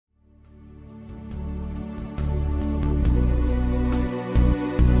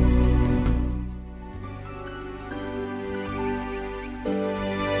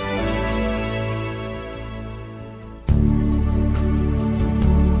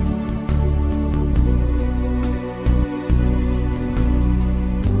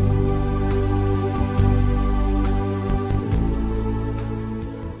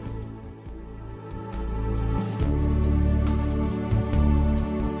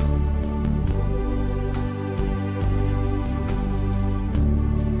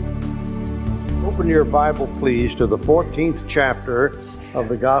your Bible, please, to the 14th chapter of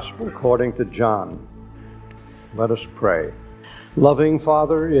the Gospel according to John. Let us pray. Loving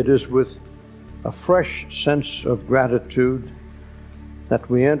Father, it is with a fresh sense of gratitude that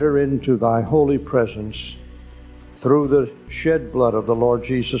we enter into thy holy presence through the shed blood of the Lord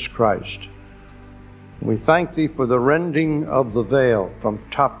Jesus Christ. We thank thee for the rending of the veil from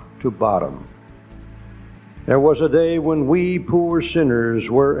top to bottom. There was a day when we poor sinners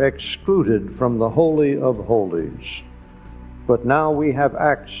were excluded from the Holy of Holies, but now we have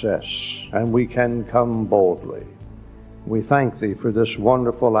access and we can come boldly. We thank thee for this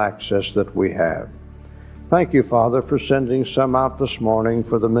wonderful access that we have. Thank you, Father, for sending some out this morning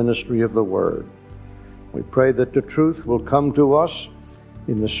for the ministry of the Word. We pray that the truth will come to us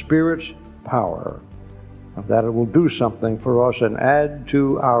in the Spirit's power, and that it will do something for us and add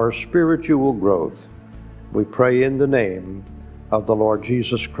to our spiritual growth. We pray in the name of the Lord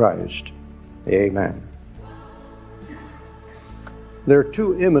Jesus Christ. Amen. There are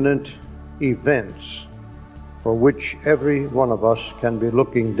two imminent events for which every one of us can be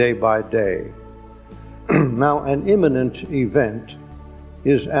looking day by day. Now, an imminent event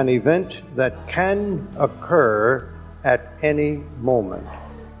is an event that can occur at any moment.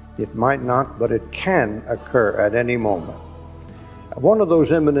 It might not, but it can occur at any moment. One of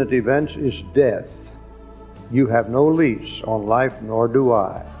those imminent events is death. You have no lease on life, nor do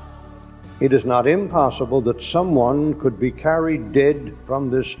I. It is not impossible that someone could be carried dead from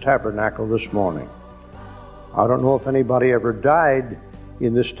this tabernacle this morning. I don't know if anybody ever died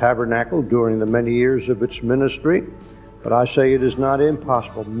in this tabernacle during the many years of its ministry, but I say it is not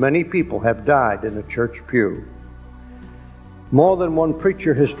impossible. Many people have died in a church pew. More than one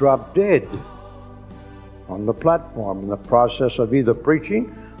preacher has dropped dead on the platform in the process of either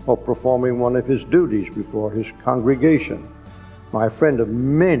preaching or performing one of his duties before his congregation. My friend of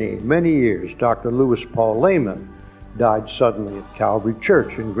many, many years, Dr. Louis Paul Lehmann, died suddenly at Calvary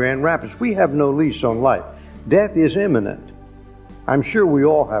Church in Grand Rapids. We have no lease on life. Death is imminent. I'm sure we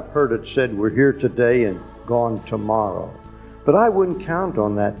all have heard it said, we're here today and gone tomorrow. But I wouldn't count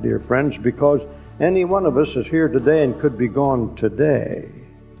on that, dear friends, because any one of us is here today and could be gone today.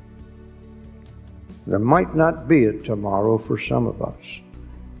 There might not be a tomorrow for some of us.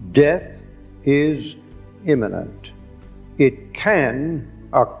 Death is imminent. It can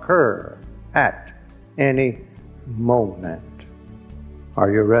occur at any moment.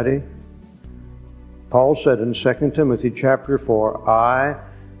 Are you ready? Paul said in 2 Timothy chapter 4, I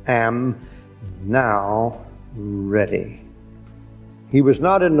am now ready. He was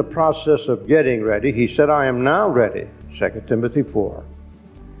not in the process of getting ready. He said, I am now ready, 2 Timothy 4.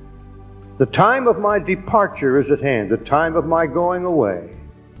 The time of my departure is at hand, the time of my going away.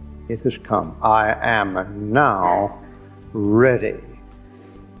 It has come. I am now ready.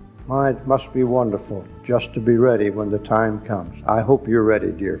 It must be wonderful just to be ready when the time comes. I hope you're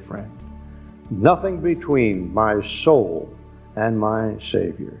ready, dear friend. Nothing between my soul and my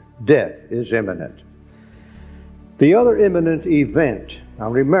Savior. Death is imminent. The other imminent event, now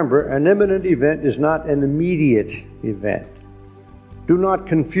remember, an imminent event is not an immediate event. Do not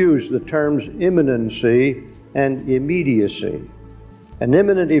confuse the terms imminency and immediacy. An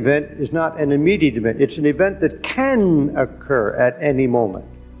imminent event is not an immediate event. It's an event that can occur at any moment.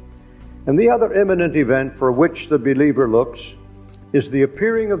 And the other imminent event for which the believer looks is the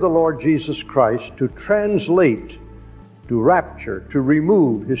appearing of the Lord Jesus Christ to translate, to rapture, to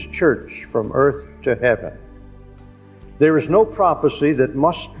remove His church from earth to heaven. There is no prophecy that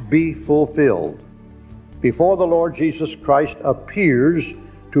must be fulfilled before the Lord Jesus Christ appears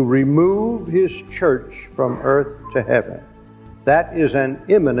to remove His church from earth to heaven. That is an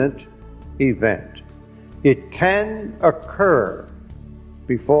imminent event. It can occur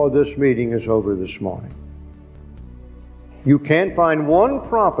before this meeting is over this morning. You can't find one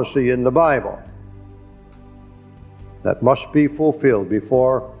prophecy in the Bible that must be fulfilled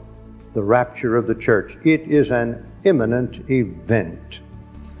before the rapture of the church. It is an imminent event.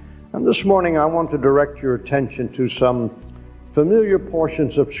 And this morning I want to direct your attention to some familiar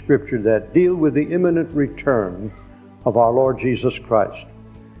portions of Scripture that deal with the imminent return of our Lord Jesus Christ.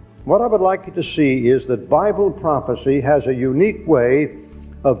 What I would like you to see is that Bible prophecy has a unique way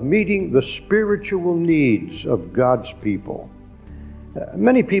of meeting the spiritual needs of God's people.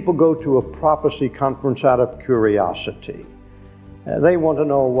 Many people go to a prophecy conference out of curiosity. They want to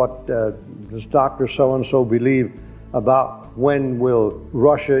know what does Dr. So-and-so believe about when will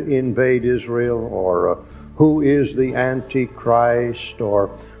Russia invade Israel, or who is the Antichrist,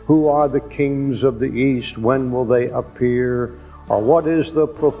 or who are the kings of the East, when will they appear, or what is the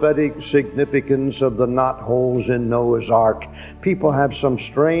prophetic significance of the knot holes in Noah's Ark. People have some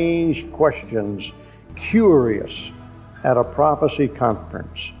strange questions curious at a prophecy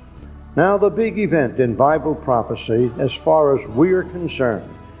conference. Now, the big event in Bible prophecy, as far as we are concerned,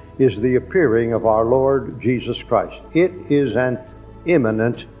 is the appearing of our Lord Jesus Christ. It is an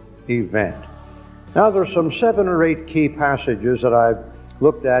imminent event. Now, there's some 7 or 8 key passages that I've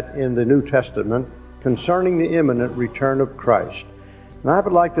looked at in the New Testament concerning the imminent return of Christ. And I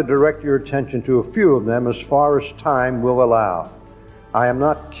would like to direct your attention to a few of them as far as time will allow. I am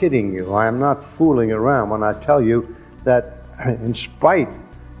not kidding you. I am not fooling around when I tell you that in spite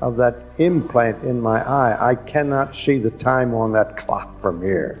of that implant in my eye, I cannot see the time on that clock from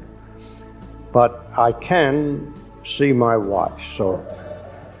here. But I can see my watch, so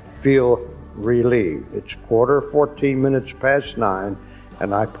feel relieved. It's 9:14,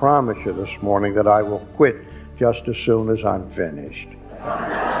 and I promise you this morning that I will quit just as soon as I'm finished.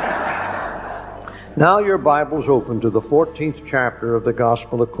 Now your Bible's open to the 14th chapter of the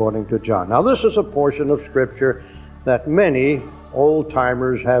Gospel according to John. Now this is a portion of Scripture that many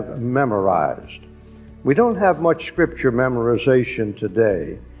old-timers have memorized. We don't have much Scripture memorization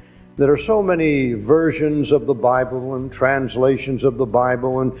today. There are so many versions of the Bible and translations of the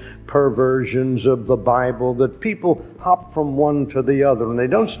Bible and perversions of the Bible that people hop from one to the other, and they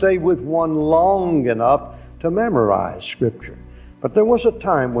don't stay with one long enough to memorize Scripture. But there was a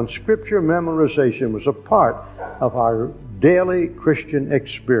time when Scripture memorization was a part of our daily Christian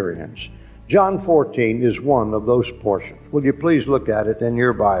experience. John 14 is one of those portions. Will you please look at it in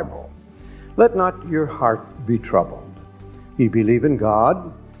your Bible? Let not your heart be troubled. Ye believe in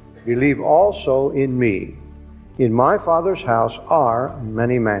God, believe also in me. In my Father's house are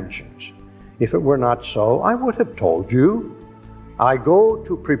many mansions. If it were not so, I would have told you. I go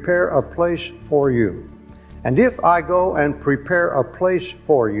to prepare a place for you. And if I go and prepare a place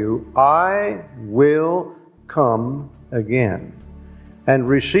for you, I will come again and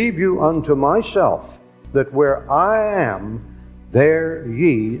receive you unto myself, that where I am, there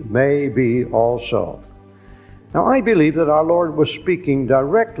ye may be also. Now, I believe that our Lord was speaking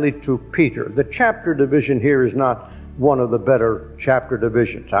directly to Peter. The chapter division here is not one of the better chapter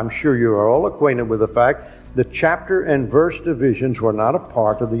divisions. I'm sure you are all acquainted with the fact that chapter and verse divisions were not a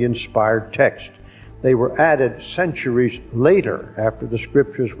part of the inspired text. They were added centuries later after the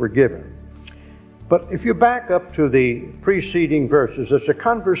Scriptures were given. But if you back up to the preceding verses, it's a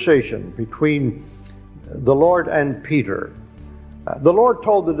conversation between the Lord and Peter. The Lord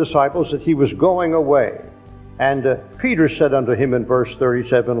told the disciples that he was going away. And Peter said unto him in verse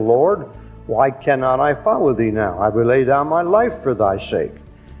 37, Lord, why cannot I follow thee now? I will lay down my life for thy sake.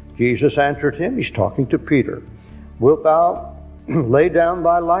 Jesus answered him, he's talking to Peter, wilt thou lay down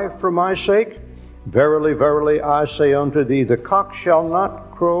thy life for my sake? Verily, verily, I say unto thee, the cock shall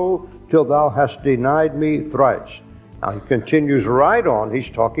not crow till thou hast denied me thrice. Now he continues right on. He's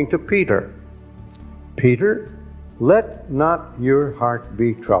talking to Peter. Peter, let not your heart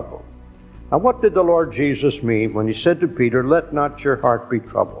be troubled. Now what did the Lord Jesus mean when he said to Peter, let not your heart be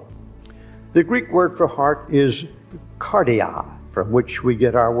troubled? The Greek word for heart is cardia, from which we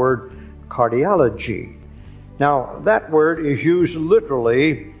get our word cardiology. Now that word is used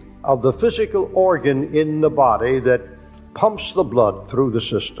literally of the physical organ in the body that pumps the blood through the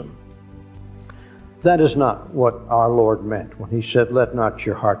system. That is not what our Lord meant when he said, let not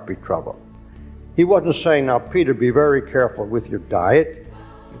your heart be troubled. He wasn't saying, now Peter, be very careful with your diet.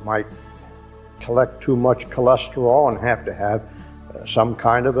 You might collect too much cholesterol and have to have some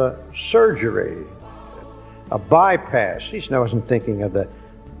kind of a surgery, a bypass. He wasn't thinking of that.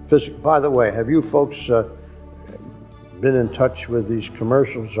 By the way, have you folks been in touch with these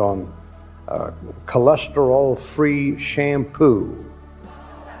commercials on cholesterol-free shampoo?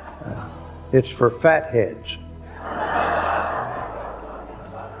 It's for fatheads.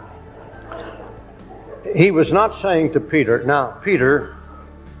 He was not saying to Peter, now, Peter,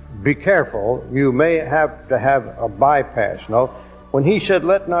 be careful, you may have to have a bypass. No, when he said,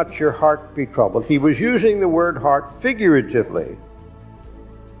 let not your heart be troubled, he was using the word heart figuratively.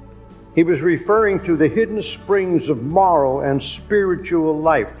 He was referring to the hidden springs of moral and spiritual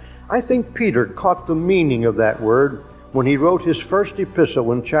life. I think Peter caught the meaning of that word when he wrote his first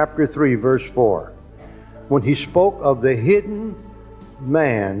epistle in chapter 3, verse 4, when he spoke of the hidden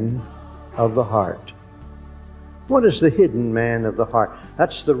man of the heart. What is the hidden man of the heart?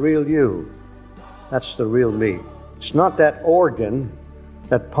 That's the real you. That's the real me. It's not that organ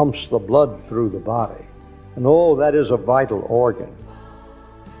that pumps the blood through the body. And oh, that is a vital organ.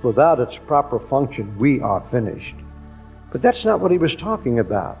 Without its proper function, we are finished. But that's not what he was talking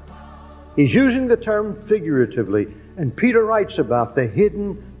about. He's using the term figuratively, and Peter writes about the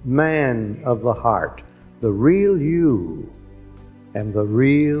hidden man of the heart, the real you and the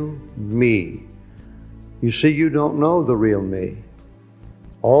real me. You see, you don't know the real me.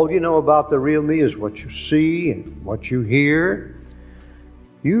 All you know about the real me is what you see and what you hear.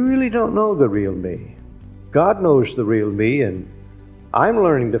 You really don't know the real me. God knows the real me, and I'm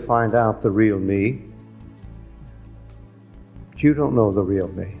learning to find out the real me. But you don't know the real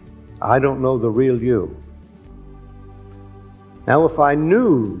me. I don't know the real you. Now, if I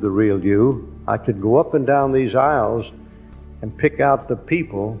knew the real you, I could go up and down these aisles and pick out the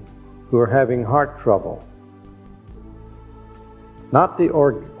people who are having heart trouble. Not the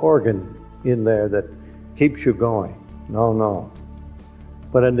organ in there that keeps you going. No, no.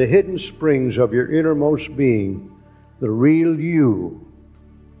 But in the hidden springs of your innermost being, the real you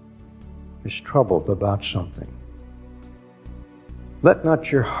is troubled about something. Let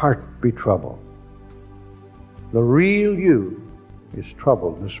not your heart be troubled. The real you is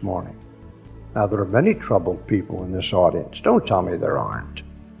troubled this morning. Now, there are many troubled people in this audience. Don't tell me there aren't.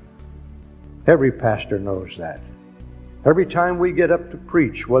 Every pastor knows that. Every time we get up to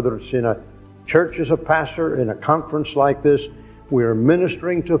preach, whether it's in a church as a pastor, in a conference like this, we are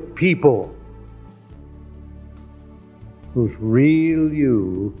ministering to people whose real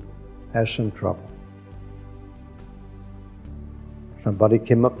you has some trouble. Somebody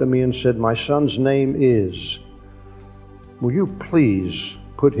came up to me and said, "My son's name is, will you please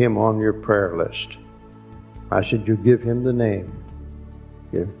put him on your prayer list?" I said, "You give him the name.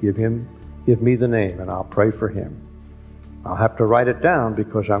 Give me the name, and I'll pray for him. I'll have to write it down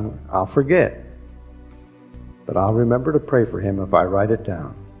because I'll forget. But I'll remember to pray for him if I write it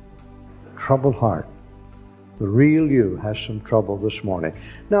down." Troubled heart. The real you has some trouble this morning.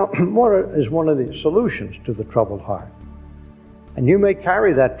 Now, what is one of the solutions to the troubled heart? And you may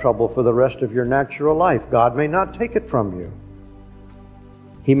carry that trouble for the rest of your natural life. God may not take it from you.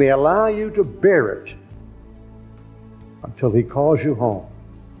 He may allow you to bear it until He calls you home.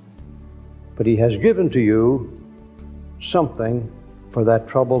 But He has given to you something for that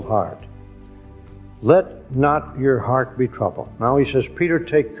troubled heart. Let not your heart be troubled. Now He says, Peter,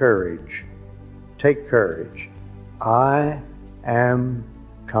 take courage. Take courage. I am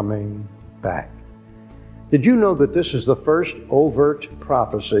coming back. Did you know that this is the first overt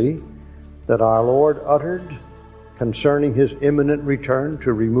prophecy that our Lord uttered concerning His imminent return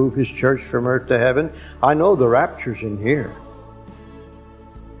to remove His church from earth to heaven? I know the rapture's in here.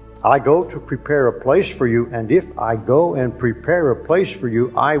 I go to prepare a place for you, and if I go and prepare a place for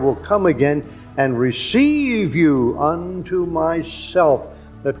you, I will come again and receive you unto myself,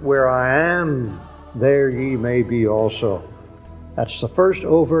 that where I am, there ye may be also. That's the first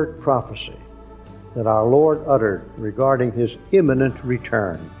overt prophecy that our Lord uttered regarding His imminent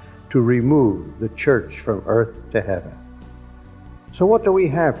return to remove the church from earth to heaven. So what do we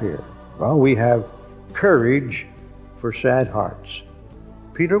have here? Well, we have courage for sad hearts.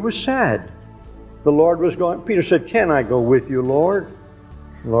 Peter was sad. The Lord was going. Peter said, "Can I go with you, Lord?"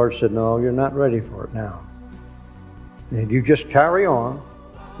 The Lord said, "No, you're not ready for it now. And you just carry on.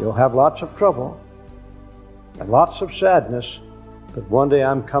 You'll have lots of trouble and lots of sadness, but one day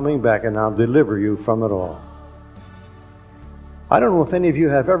I'm coming back and I'll deliver you from it all." I don't know if any of you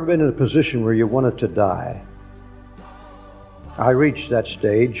have ever been in a position where you wanted to die. I reached that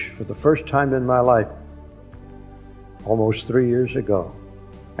stage for the first time in my life almost 3 years ago.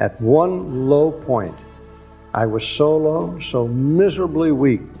 At one low point, I was so low, so miserably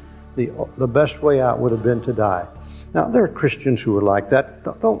weak, the best way out would have been to die. Now, there are Christians who are like that.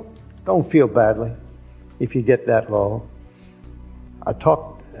 Don't feel badly if you get that low. I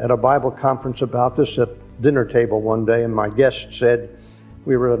talked at a Bible conference about this at dinner table one day, and my guest said,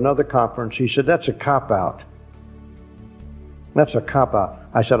 we were at another conference, he said, "That's a cop-out. That's a cop-out."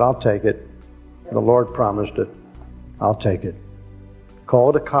 I said, "I'll take it. The Lord promised it. I'll take it.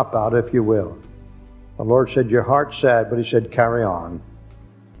 Call it a cop-out if you will." The Lord said, "Your heart's sad," but He said, "Carry on.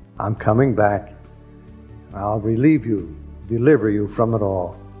 I'm coming back. I'll relieve you, deliver you from it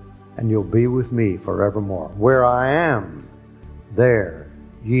all, and you'll be with me forevermore. Where I am, there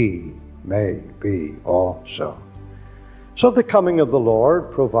ye may be also." So the coming of the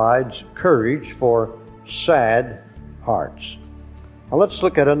Lord provides courage for sad hearts. Now let's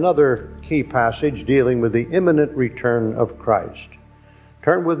look at another key passage dealing with the imminent return of Christ.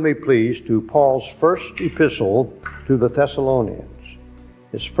 Turn with me, please, to Paul's first epistle to the Thessalonians.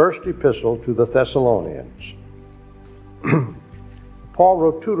 His first epistle to the Thessalonians. Paul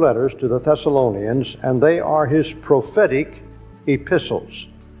wrote 2 letters to the Thessalonians, and they are his prophetic epistles.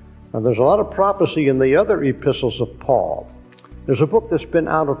 Now, there's a lot of prophecy in the other epistles of Paul. There's a book that's been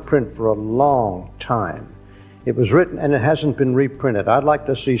out of print for a long time. It was written, and it hasn't been reprinted. I'd like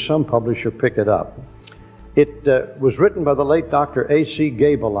to see some publisher pick it up. It was written by the late Dr. A.C.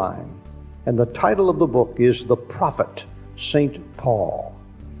 Gabeline, And the title of the book is The Prophet, St. Paul.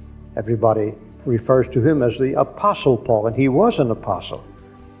 Everybody refers to him as the Apostle Paul, and he was an apostle.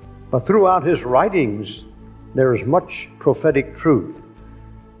 But throughout his writings, there is much prophetic truth.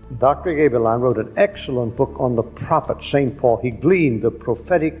 Dr. Gaebelein wrote an excellent book on the prophet, St. Paul. He gleaned the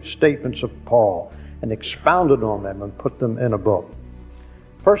prophetic statements of Paul and expounded on them and put them in a book.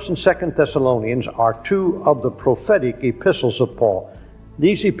 1st and 2nd Thessalonians are two of the prophetic epistles of Paul.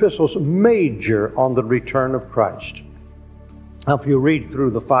 These epistles major on the return of Christ. Now, if you read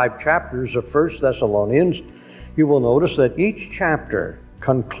through the 5 chapters of 1 Thessalonians, you will notice that each chapter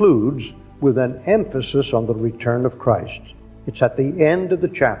concludes with an emphasis on the return of Christ. It's at the end of the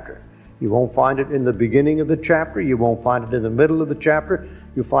chapter. You won't find it in the beginning of the chapter. You won't find it in the middle of the chapter.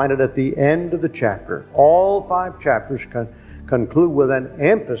 You find it at the end of the chapter. All 5 chapters conclude with an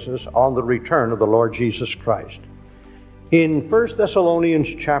emphasis on the return of the Lord Jesus Christ. In 1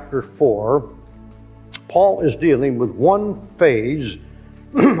 Thessalonians chapter 4, Paul is dealing with one phase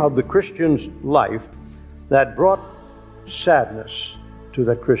of the Christian's life that brought sadness to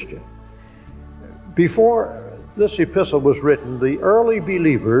that Christian. Before this epistle was written, the early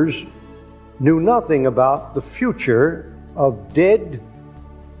believers knew nothing about the future of dead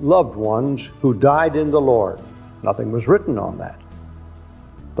loved ones who died in the Lord. Nothing was written on that.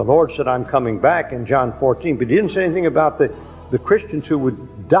 The Lord said, I'm coming back in John 14, but he didn't say anything about the Christians who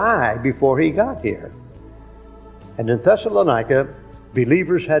would die before he got here. And in Thessalonica,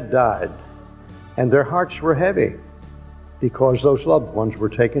 believers had died, and their hearts were heavy because those loved ones were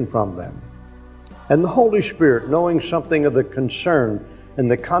taken from them. And the Holy Spirit, knowing something of the concern and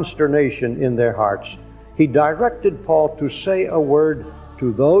the consternation in their hearts, he directed Paul to say a word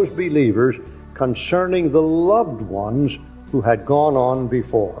to those believers concerning the loved ones who had gone on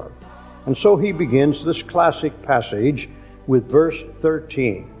before. And so he begins this classic passage with verse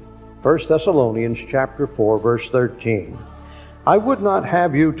 13. 1 Thessalonians chapter 4, verse 13. I would not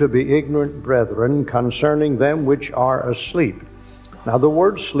have you to be ignorant, brethren, concerning them which are asleep. Now the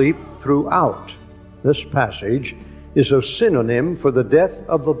word sleep throughout this passage is a synonym for the death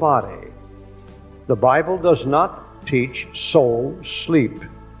of the body. The Bible does not teach soul sleep.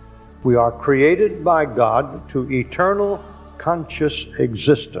 We are created by God to eternal conscious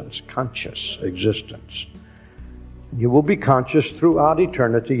existence. You will be conscious throughout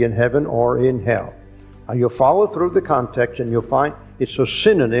eternity in heaven or in hell. Now you'll follow through the context and you'll find it's a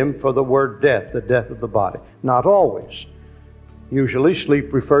synonym for the word death, the death of the body. Not always. Usually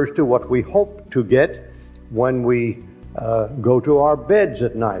sleep refers to what we hope to get when we go to our beds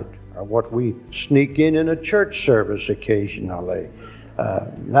at night, or what we sneak in a church service occasionally.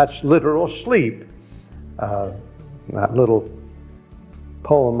 That's literal sleep. That little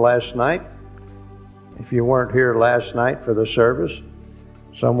poem last night, if you weren't here last night for the service,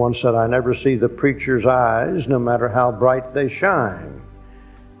 someone said, I never see the preacher's eyes, no matter how bright they shine.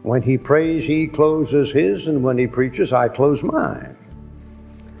 When he prays, he closes his, and when he preaches, I close mine.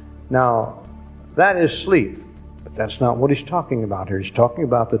 Now, that is sleep, but that's not what he's talking about here. He's talking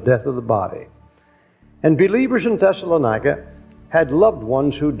about the death of the body. And believers in Thessalonica had loved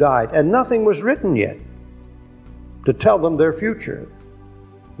ones who died, and nothing was written yet to tell them their future.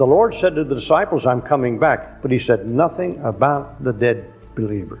 The Lord said to the disciples, I'm coming back, but he said nothing about the dead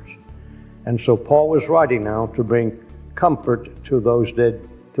believers. And so Paul was writing now to bring comfort to those dead,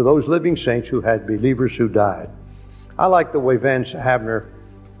 to those living saints who had believers who died. I like the way Vance Havner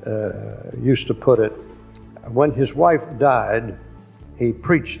used to put it. When his wife died, he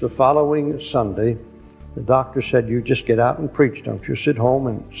preached the following Sunday. The doctor said, you just get out and preach. Don't you sit home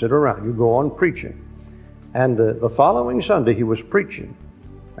and sit around. You go on preaching. And the following Sunday he was preaching.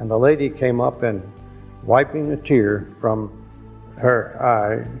 And the lady came up and wiping a tear from her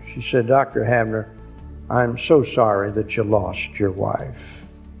eye, she said, Dr. Havner, I'm so sorry that you lost your wife.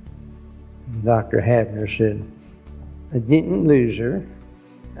 And Dr. Havner said, I didn't lose her.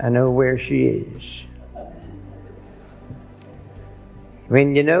 I know where she is.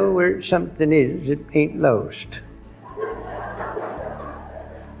 When you know where something is, it ain't lost.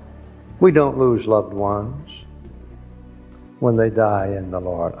 We don't lose loved ones when they die in the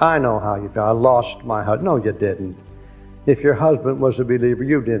Lord. I know how you feel. I lost my husband. No, you didn't. If your husband was a believer,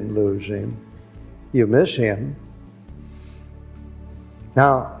 you didn't lose him. You miss him.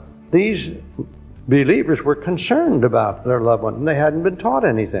 Now, these believers were concerned about their loved one, and they hadn't been taught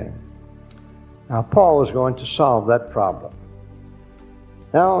anything. Now, Paul is going to solve that problem.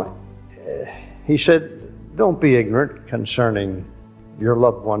 Now, he said, don't be ignorant concerning your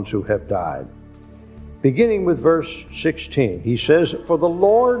loved ones who have died. Beginning with verse 16, he says, for the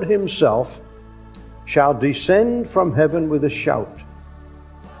Lord himself shall descend from heaven with a shout,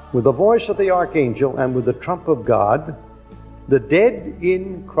 with the voice of the archangel and with the trump of God, the dead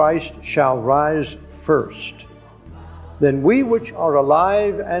in Christ shall rise first. Then we which are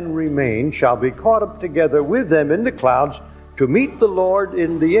alive and remain shall be caught up together with them in the clouds to meet the Lord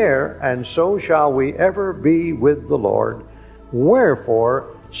in the air, and so shall we ever be with the Lord.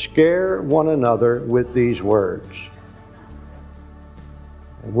 Wherefore, scare one another with these words.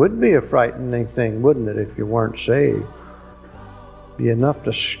 It would be a frightening thing, wouldn't it, if you weren't saved? Be enough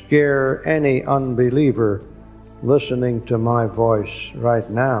to scare any unbeliever listening to my voice right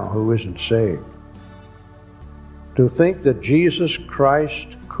now who isn't saved. To think that Jesus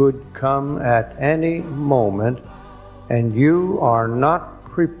Christ could come at any moment and you are not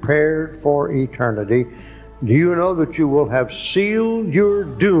prepared for eternity. Do you know that you will have sealed your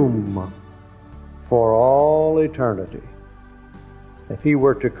doom for all eternity if He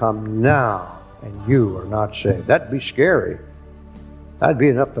were to come now and you are not saved? That'd be scary. That'd be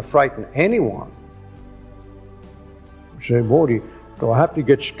enough to frighten anyone. You say, boy, do I have to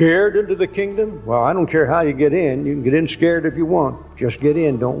get scared into the kingdom? Well, I don't care how you get in. You can get in scared if you want. Just get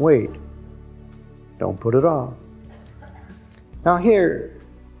in. Don't wait. Don't put it off. Now here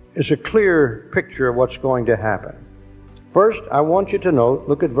is a clear picture of what's going to happen. First, I want you to note,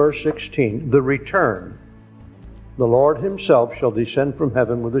 look at verse 16, the return. The Lord Himself shall descend from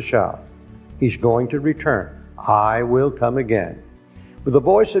heaven with a shout. He's going to return. I will come again. With the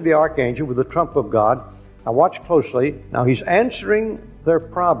voice of the archangel, with the trump of God. Now watch closely. Now He's answering their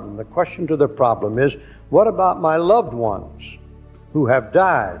problem. The question to their problem is, what about my loved ones who have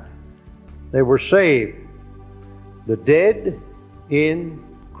died? They were saved. The dead in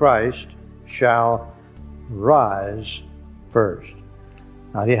Christ shall rise first.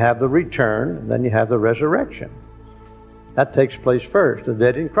 Now you have the return, and then you have the resurrection. That takes place first. The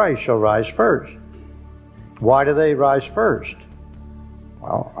dead in Christ shall rise first. Why do they rise first?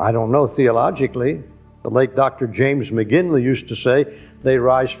 Well, I don't know theologically. The late Dr. James McGinley used to say they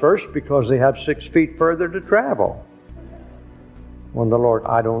rise first because they have 6 feet further to travel. When the Lord,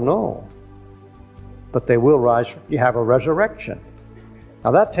 I don't know. But they will rise. You have a resurrection.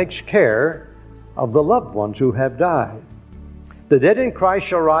 Now that takes care of the loved ones who have died. The dead in Christ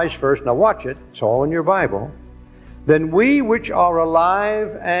shall rise first. Now watch it. It's all in your Bible. Then we which are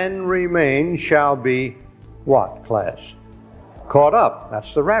alive and remain shall be what, class? Caught up.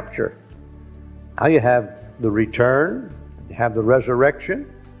 That's the rapture. Now you have the return, you have the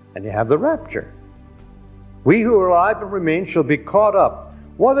resurrection, and you have the rapture. We who are alive and remain shall be caught up.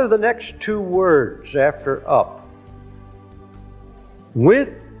 What are the next 2 words after up?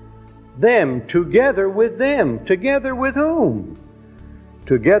 With them, together with them. Together with whom?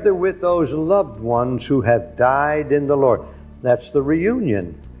 Together with those loved ones who have died in the Lord. That's the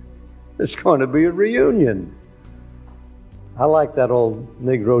reunion. It's going to be a reunion. I like that old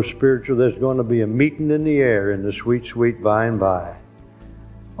Negro spiritual. There's going to be a meeting in the air in the sweet, sweet by and by.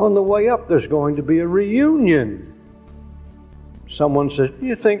 On the way up, there's going to be a reunion. Someone says, do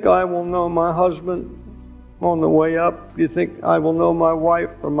you think I will know my husband on the way up? Do you think I will know my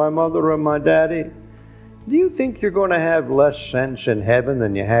wife or my mother or my daddy? Do you think you're going to have less sense in heaven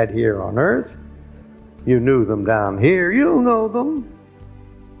than you had here on earth? You knew them down here. You'll know them.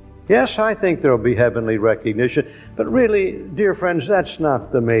 Yes, I think there'll be heavenly recognition. But really, dear friends, that's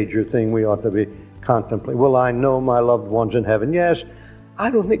not the major thing we ought to be contemplating. Will I know my loved ones in heaven? Yes. I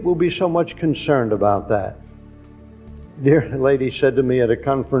don't think we'll be so much concerned about that. Dear lady said to me at a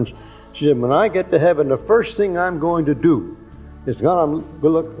conference, she said, when I get to heaven, the first thing I'm going to do is going to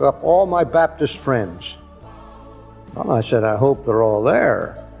look up all my Baptist friends. Well, I said, I hope they're all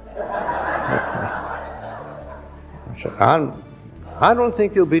there. I said, I don't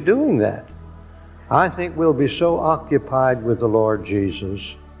think you'll be doing that. I think we'll be so occupied with the Lord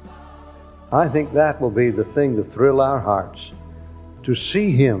Jesus. I think that will be the thing to thrill our hearts, to see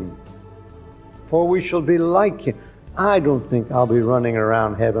Him, for we shall be like Him. I don't think I'll be running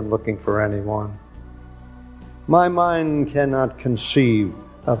around heaven looking for anyone. My mind cannot conceive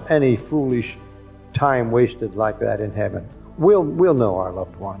of any foolish time wasted like that in heaven. We'll know our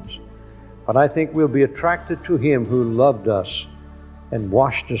loved ones. But I think we'll be attracted to Him who loved us and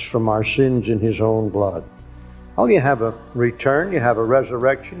washed us from our sins in His own blood. Oh, you have a return, you have a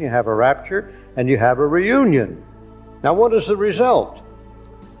resurrection, you have a rapture, and you have a reunion. Now what is the result?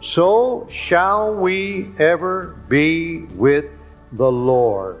 So shall we ever be with the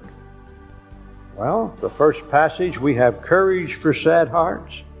Lord. Well, the first passage, we have courage for sad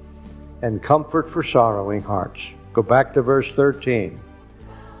hearts and comfort for sorrowing hearts. Go back to verse 13.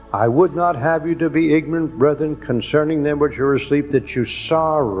 I would not have you to be ignorant, brethren, concerning them which are asleep, that you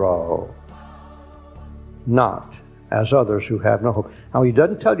sorrow not as others who have no hope. Now, he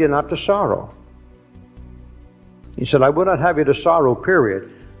doesn't tell you not to sorrow. He said, I would not have you to sorrow,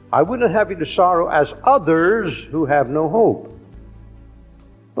 period. I would not have you to sorrow as others who have no hope.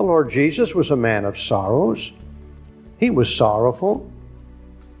 The Lord Jesus was a man of sorrows. He was sorrowful.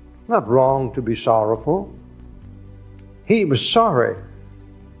 Not wrong to be sorrowful. He was sorry.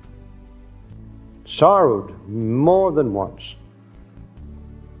 Sorrowed more than once.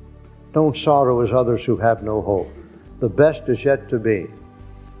 Don't sorrow as others who have no hope. The best is yet to be.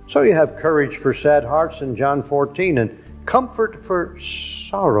 So you have courage for sad hearts in John 14 and comfort for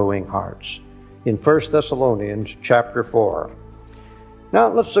sorrowing hearts in 1 Thessalonians chapter 4. Now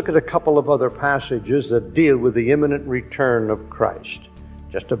let's look at a couple of other passages that deal with the imminent return of Christ.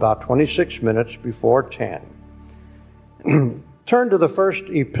 Just about 26 minutes before 10. Turn to the first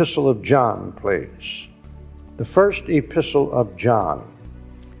epistle of John, please. The first epistle of John.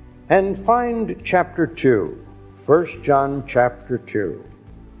 And find chapter 2. 1 John chapter 2.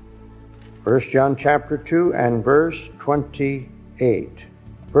 1 John chapter 2 and verse 28.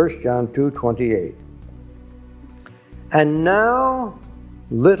 1 John 2:28. And now,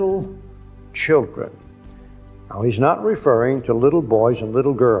 little children. Now, he's not referring to little boys and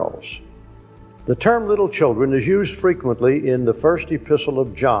little girls. The term little children is used frequently in the first epistle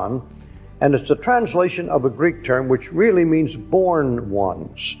of John, and it's a translation of a Greek term which really means born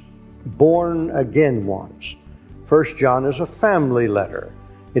ones, born again ones. 1 John is a family letter.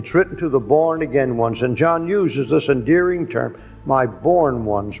 It's written to the born again ones, and John uses this endearing term, my born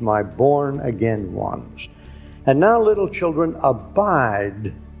ones, my born again ones. And now, little children,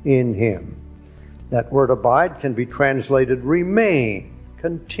 abide in him. That word abide can be translated remain,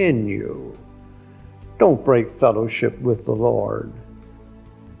 continue. Don't break fellowship with the Lord.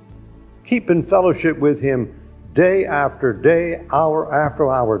 Keep in fellowship with him day after day, hour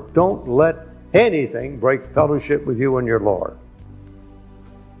after hour. Don't let anything break fellowship with you and your Lord.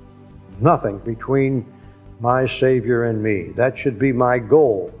 Nothing between my Savior and me. That should be my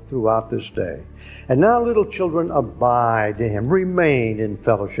goal throughout this day. And now, little children, abide in him. Remain in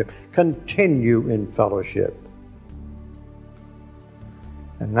fellowship. Continue in fellowship.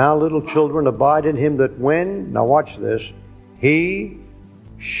 And now, little children, abide in him that when, now watch this, he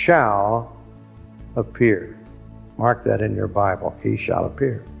shall appear. Mark that in your Bible. He shall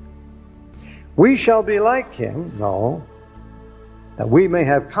appear. We shall be like him, no, that we may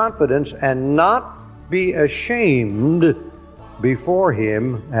have confidence and not be ashamed before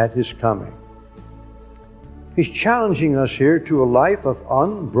him at his coming. He's challenging us here to a life of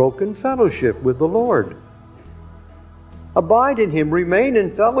unbroken fellowship with the Lord. Abide in him, remain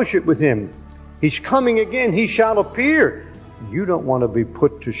in fellowship with him. He's coming again, he shall appear. You don't want to be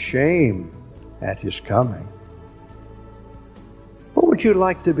put to shame at his coming. What would you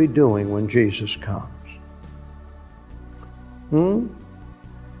like to be doing when Jesus comes?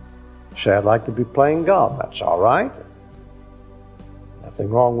 Say, I'd like to be playing golf. That's all right. Nothing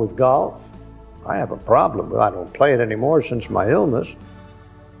wrong with golf. I have a problem with it. I don't play it anymore since my illness.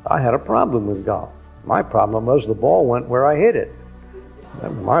 I had a problem with golf. My problem was the ball went where I hit it.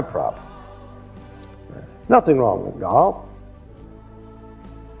 That was my problem. Nothing wrong with golf.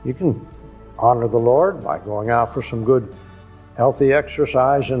 You can honor the Lord by going out for some good, healthy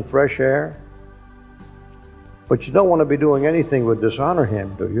exercise and fresh air. But you don't want to be doing anything would dishonor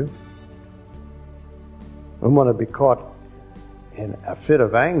him, do you? We want to be caught in a fit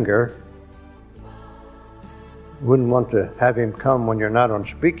of anger. Wouldn't want to have him come when you're not on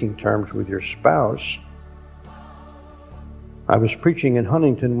speaking terms with your spouse. I was preaching in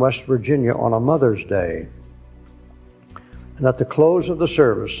Huntington, West Virginia on a Mother's Day. And at the close of the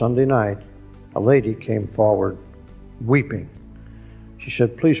service Sunday night, a lady came forward weeping. She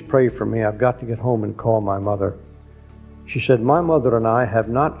said, please pray for me. I've got to get home and call my mother. She said, my mother and I have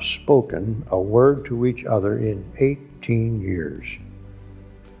not spoken a word to each other in 18 years.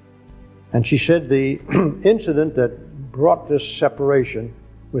 And she said the incident that brought this separation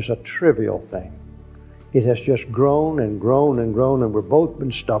was a trivial thing. It has just grown and grown and grown, and we've both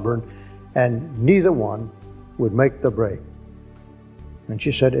been stubborn, and neither one would make the break. And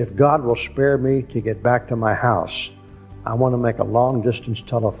she said, if God will spare me to get back to my house, I want to make a long-distance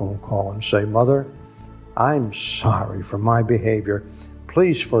telephone call and say, Mother, I'm sorry for my behavior.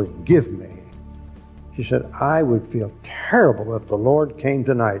 Please forgive me. She said, I would feel terrible if the Lord came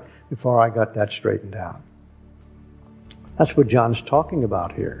tonight before I got that straightened out. That's what John's talking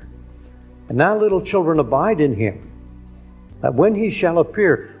about here. And now, little children, abide in him, that when he shall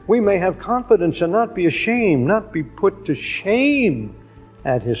appear, we may have confidence and not be ashamed, not be put to shame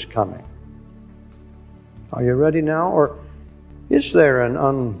at his coming. Are you ready now? Or is there an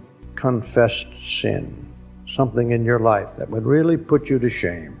unconfessed sin something in your life that would really put you to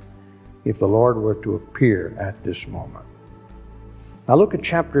shame if the Lord were to appear at this moment. Now look at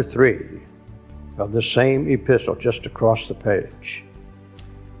chapter 3 of the same epistle, just across the page.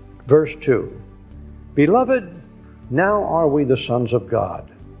 Verse 2, Beloved, now are we the sons of God,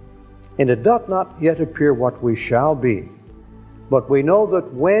 and it doth not yet appear what we shall be. But we know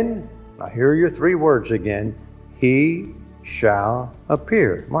that when, now here are your three words again, He shall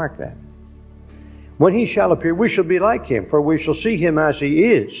appear. Mark that. When He shall appear, we shall be like Him, for we shall see Him as He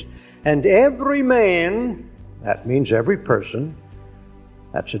is. And every man, that means every person,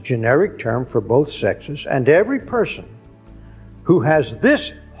 that's a generic term for both sexes, and every person who has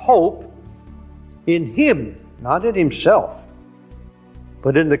this hope in Him, not in himself,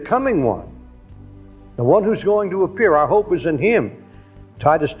 but in the coming one, the one who's going to appear. Our hope is in Him.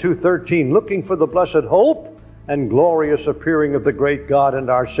 Titus 2:13, looking for the blessed hope and glorious appearing of the great God and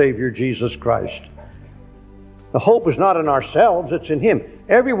our Savior Jesus Christ. The hope is not in ourselves, it's in Him.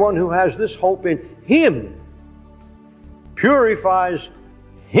 Everyone who has this hope in Him purifies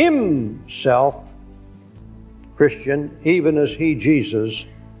himself, Christian, even as He, Jesus,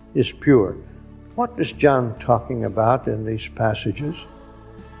 is pure. What is John talking about in these passages?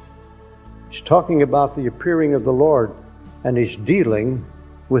 He's talking about the appearing of the Lord, and he's dealing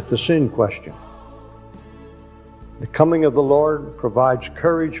with the sin question. The coming of the Lord provides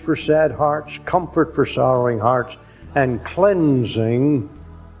courage for sad hearts, comfort for sorrowing hearts, and cleansing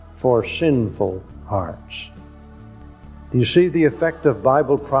for sinful hearts. Do you see the effect of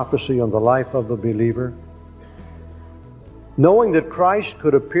Bible prophecy on the life of a believer? Knowing that Christ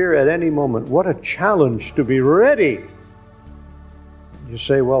could appear at any moment, what a challenge to be ready. You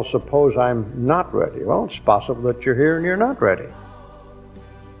say, well, suppose I'm not ready. Well, it's possible that you're here and you're not ready.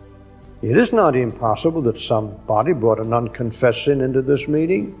 It is not impossible that somebody brought an unconfessed sin into this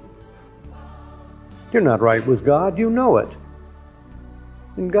meeting. You're not right with God, you know it.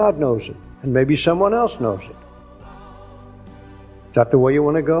 And God knows it. And maybe someone else knows it. Is that the way you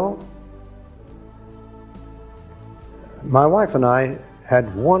want to go? My wife and I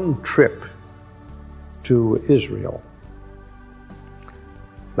had one trip to Israel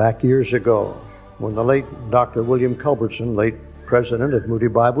back years ago when the late Dr. William Culbertson, late president at Moody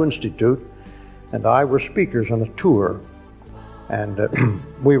Bible Institute, and I were speakers on a tour. And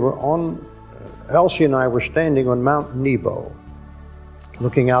we were on, Elsie and I were standing on Mount Nebo,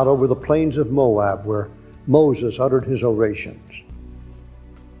 looking out over the plains of Moab where Moses uttered his orations.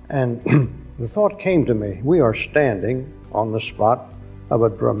 And the thought came to me, we are standing on the spot of a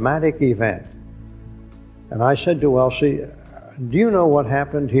dramatic event. And I said to Elsie, do you know what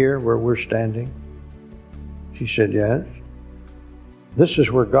happened here where we're standing? She said, yes. This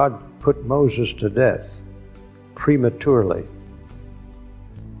is where God put Moses to death prematurely.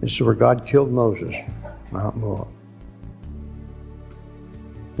 This is where God killed Moses, Mount Moab.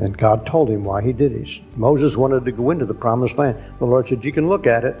 And God told him why He did it. Moses wanted to go into the promised land. The Lord said, you can look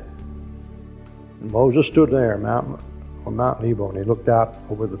at it. And Moses stood there on Mount Nebo, and he looked out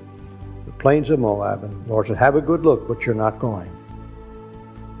over the plains of Moab, and the Lord said, have a good look, but you're not going.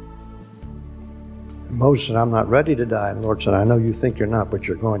 And Moses said, I'm not ready to die. And the Lord said, I know you think you're not, but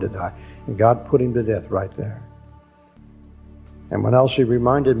you're going to die. And God put him to death right there. And when Elsie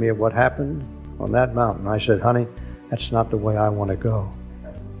reminded me of what happened on that mountain, I said, honey, that's not the way I want to go.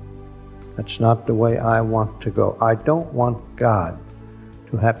 That's not the way I want to go. I don't want God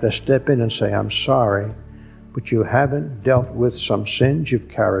to have to step in and say, I'm sorry, but you haven't dealt with some sins. You've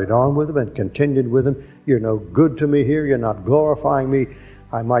carried on with them and continued with them. You're no good to me here. You're not glorifying me.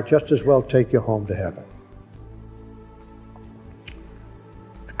 I might just as well take you home to heaven.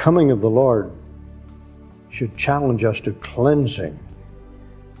 The coming of the Lord should challenge us to cleansing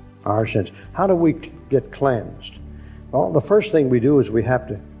our sins. How do we get cleansed? Well, the first thing we do is we have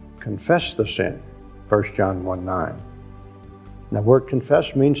to confess the sin. 1 John 1:9. Now, the word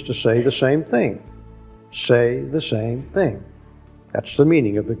confess means to say the same thing. Say the same thing. That's the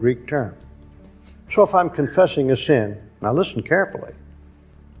meaning of the Greek term. So if I'm confessing a sin, now listen carefully.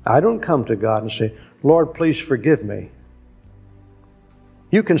 I don't come to God and say, Lord, please forgive me.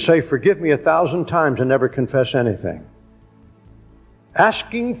 You can say, forgive me 1,000 times and never confess anything.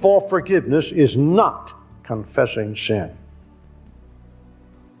 Asking for forgiveness is not confessing sin.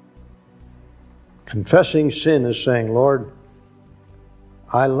 Confessing sin is saying, Lord,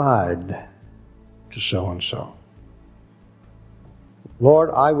 I lied to so-and-so.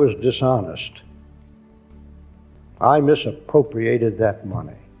 Lord, I was dishonest. I misappropriated that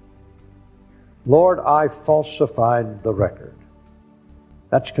money. Lord, I falsified the record.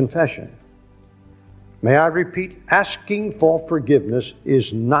 That's confession. May I repeat, asking for forgiveness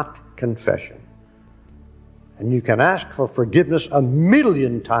is not confession. And you can ask for forgiveness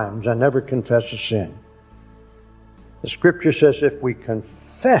 1,000,000 times and never confess a sin. The Scripture says if we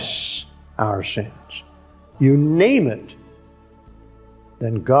confess our sins, you name it,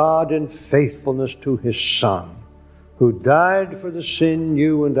 then God in faithfulness to His Son, who died for the sin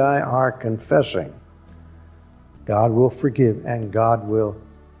you and I are confessing, God will forgive and God will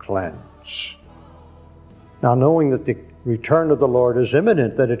cleanse. Now, knowing that the return of the Lord is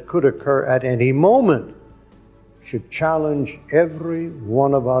imminent, that it could occur at any moment, should challenge every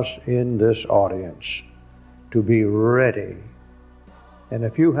one of us in this audience to be ready. And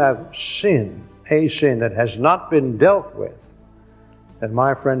if you have sin, a sin that has not been dealt with, then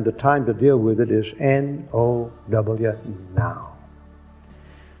my friend, the time to deal with it is N-O-W, now.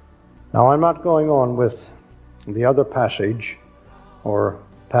 Now, I'm not going on with the other passage or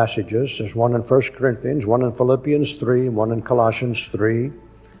passages. There's one in 1 Corinthians, one in Philippians 3, and one in Colossians 3.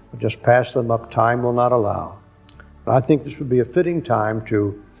 We'll just pass them up. Time will not allow. But I think this would be a fitting time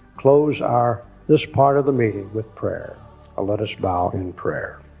to close this part of the meeting with prayer. Let us bow in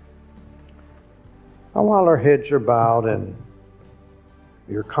prayer. Now, while our heads are bowed and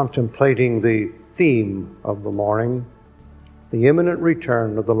you're contemplating the theme of the morning, the imminent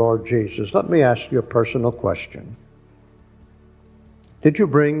return of the Lord Jesus, let me ask you a personal question. Did you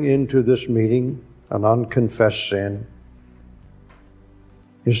bring into this meeting an unconfessed sin?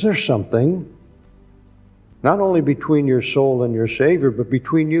 Is there something, not only between your soul and your Savior, but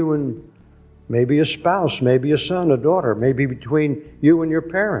between you and maybe a spouse, maybe a son, a daughter, maybe between you and your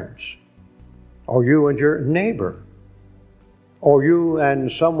parents, or you and your neighbor, or you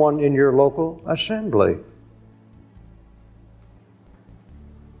and someone in your local assembly?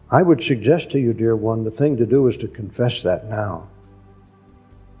 I would suggest to you, dear one, the thing to do is to confess that now.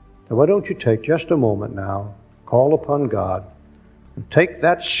 So why don't you take just a moment now, call upon God, and take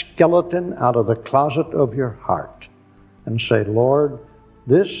that skeleton out of the closet of your heart and say, Lord,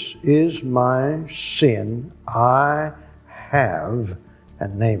 this is my sin I have,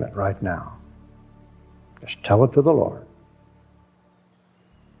 and name it right now. Just tell it to the Lord.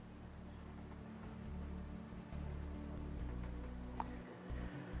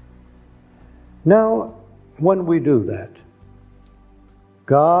 Now, when we do that,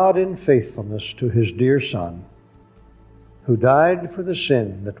 God in faithfulness to His dear Son, who died for the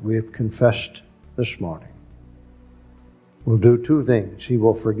sin that we have confessed this morning, will do two things. He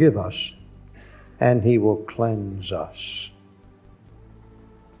will forgive us, and He will cleanse us.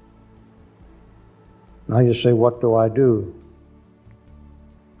 Now you say, what do I do?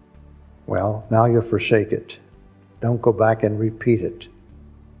 Well, now you forsake it. Don't go back and repeat it.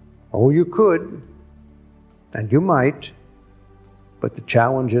 Oh, you could, and you might, but the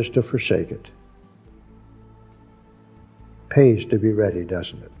challenge is to forsake it. Pays to be ready,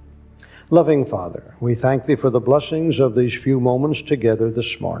 doesn't it? Loving Father, we thank Thee for the blessings of these few moments together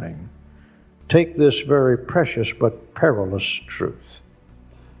this morning. Take this very precious but perilous truth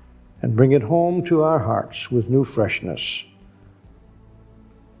and bring it home to our hearts with new freshness.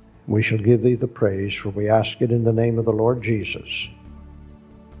 We shall give Thee the praise, for we ask it in the name of the Lord Jesus.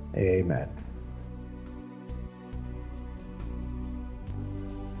 Amen.